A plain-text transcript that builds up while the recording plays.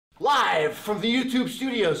Live from the YouTube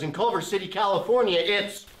studios in Culver City, California,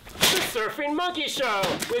 it's The Surfing Monkey Show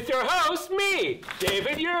with your host, me,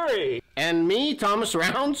 David Urey. And me, Thomas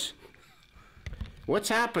Rounds. What's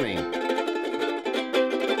happening?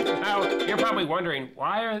 Now, you're probably wondering,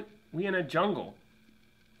 why are we in a jungle?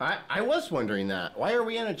 I was wondering that. Why are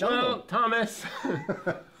we in a jungle? Well, Thomas,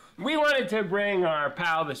 we wanted to bring our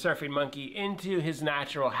pal, the Surfing Monkey, into his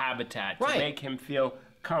natural habitat to make him feel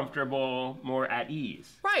comfortable, more at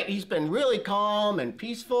ease. Right, he's been really calm and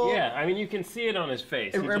peaceful. Yeah, I mean, you can see it on his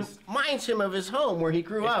face. It reminds him of his home where he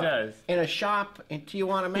grew up. It does. In a shop in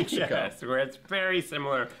Tijuana, Mexico. Yes, where it's very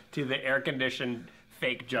similar to the air-conditioned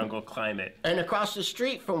fake jungle climate. And across the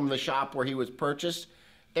street from the shop where he was purchased,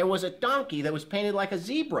 there was a donkey that was painted like a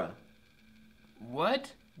zebra.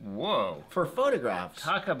 What? Whoa. For photographs.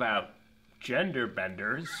 Talk about gender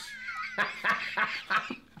benders.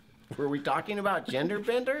 Were we talking about gender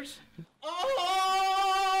benders?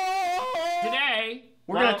 Today,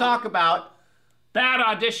 we're going to talk about bad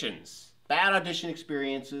auditions. Bad audition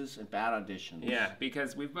experiences and bad auditions. Yeah,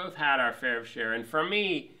 because we've both had our fair share. And for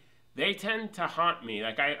me, they tend to haunt me.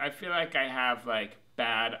 Like, I feel like I have, like,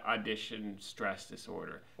 bad audition stress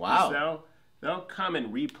disorder. Wow. So they'll come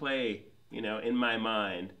and replay, you know, in my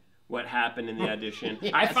mind what happened in the audition.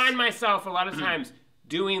 Yes. I find myself a lot of times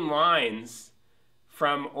doing lines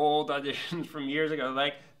from old auditions from years ago,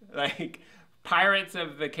 like Pirates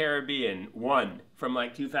of the Caribbean 1 from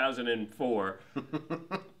like 2004.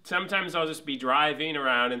 Sometimes I'll just be driving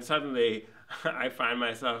around and suddenly I find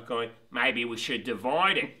myself going, maybe we should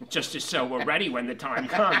divide it just so we're ready when the time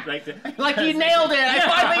comes. Like you nailed it! I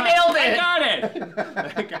finally nailed it!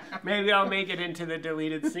 I got it! Maybe I'll make it into the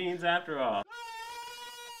deleted scenes after all.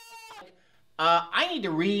 I need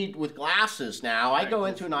to read with glasses now. I go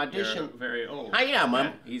into an audition. You're very old. I am.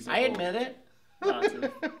 Yeah, I admit it. Awesome.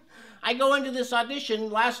 I go into this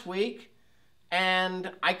audition last week,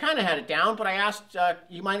 and I kind of had it down, but I asked,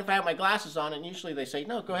 you mind if I have my glasses on? And usually they say,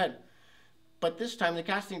 no, go ahead. But this time the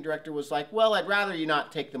casting director was like, well, I'd rather you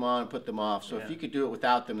not take them on and put them off, so if you could do it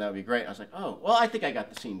without them, that would be great. And I was like, oh, well, I think I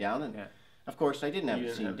got the scene down. And of course, I didn't have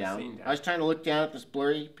the scene down. I was trying to look down at this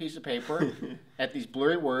blurry piece of paper, at these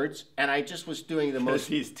blurry words, and I just was doing the most...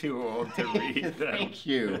 He's too old to read them. Thank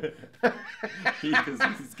you. Because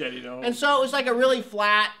he's getting old. And so it was like a really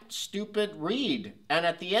flat, stupid read. And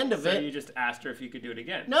at the end of it... So you just asked her if you could do it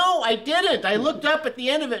again? No, I didn't. I looked up at the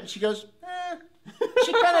end of it, and she goes,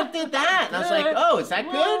 She kind of did that. And I was like, oh, is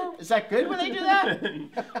that good? Is that good when they do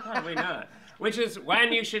that? Probably not. Which is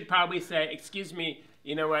when you should probably say, excuse me,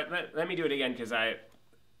 you know what, let me do it again because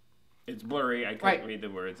it's blurry. I can't read the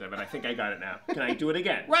words of it. I think I got it now. Can I do it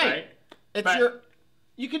again? Right.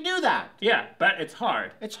 You can do that. Yeah, but it's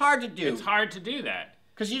hard. It's hard to do. It's hard to do that.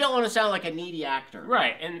 Because you don't want to sound like a needy actor.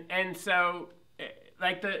 Right. And so,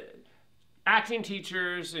 like the acting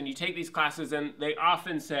teachers, and you take these classes, and they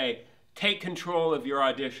often say, take control of your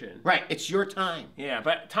audition. Right. It's your time. Yeah,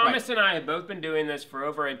 but Thomas and I have both been doing this for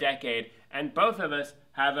over a decade, and both of us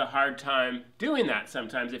have a hard time doing that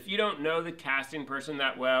sometimes. If you don't know the casting person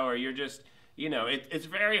that well, or you're just, you know, it's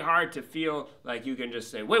very hard to feel like you can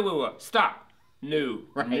just say, wait, stop. No.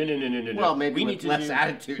 Right. No. Well, maybe we need less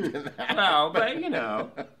attitude than that. Well, but you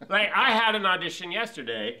know, like I had an audition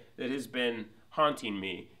yesterday that has been haunting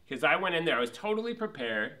me because I went in there, I was totally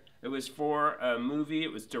prepared. It was for a movie.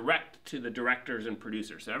 It was direct to the directors and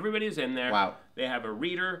producers. So everybody's in there. Wow. They have a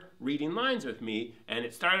reader reading lines with me, and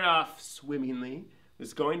it started off swimmingly. It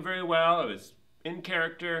was going very well. It was in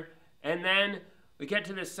character. And then we get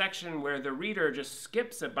to this section where the reader just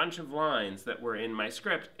skips a bunch of lines that were in my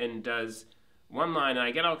script and does one line, and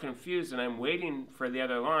I get all confused, and I'm waiting for the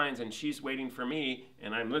other lines, and she's waiting for me,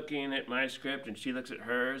 and I'm looking at my script, and she looks at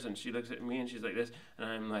hers, and she looks at me, and she's like this, and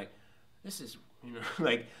I'm like, this is, you know,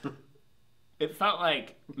 like, it felt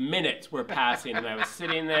like minutes were passing, and I was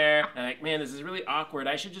sitting there, and like, man, this is really awkward.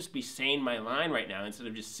 I should just be saying my line right now instead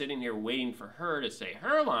of just sitting here waiting for her to say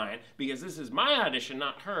her line, because this is my audition,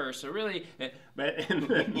 not her. So really, but and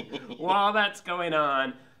then, while that's going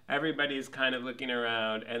on, everybody's kind of looking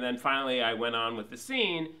around, and then finally I went on with the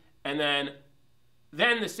scene, and then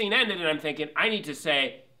the scene ended, and I'm thinking, I need to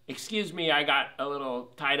say, excuse me, I got a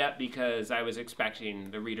little tied up because I was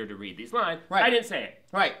expecting the reader to read these lines. Right. I didn't say it.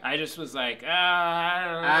 Right. I just was like, I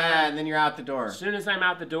don't know. And then you're out the door. As soon as I'm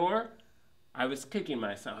out the door, I was kicking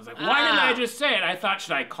myself. I was like, why didn't I just say it? I thought,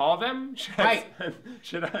 should I call them? Should I?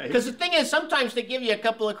 Because the thing is, sometimes they give you a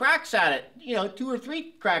couple of cracks at it. You know, 2 or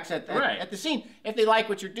 3 cracks at the scene. If they like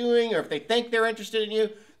what you're doing, or if they think they're interested in you,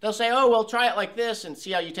 they'll say, oh, well, try it like this and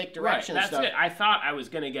see how you take direction and stuff. That's it. I thought I was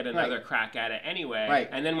going to get another crack at it anyway. Right.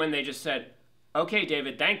 And then when they just said, okay,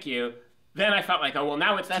 David, thank you, then I felt like, oh well,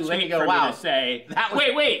 now it's too That's when late you go, for wow, me to say. that was-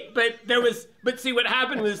 Wait, but see what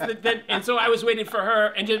happened was that then, and so I was waiting for her,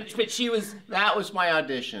 and but she was. That was my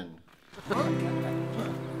audition.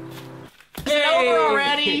 Hey! Over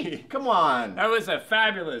already? Come on. That was a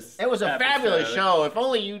fabulous. It was a episode. fabulous show. If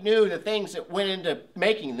only you knew the things that went into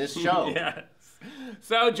making this show. Yes.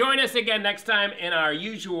 So join us again next time in our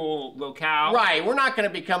usual locale. Right, we're not going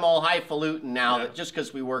to become all highfalutin now that just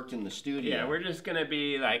because we worked in the studio. Yeah, we're just gonna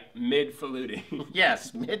be like mid-faluting.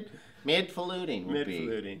 Yes, mid-faluting would be.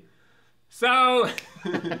 Mid-faluting. So.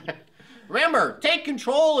 Remember, take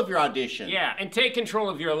control of your audition. Yeah, and take control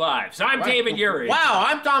of your lives. So I'm David Urey. Wow,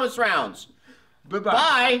 I'm Thomas Rounds. Bye-bye.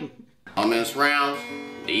 Bye. Thomas Rounds,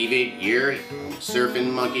 David Urey,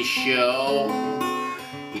 Surfing Monkey Show.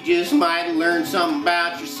 You just might learn something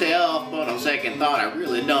about yourself, but on second thought, I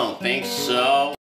really don't think so.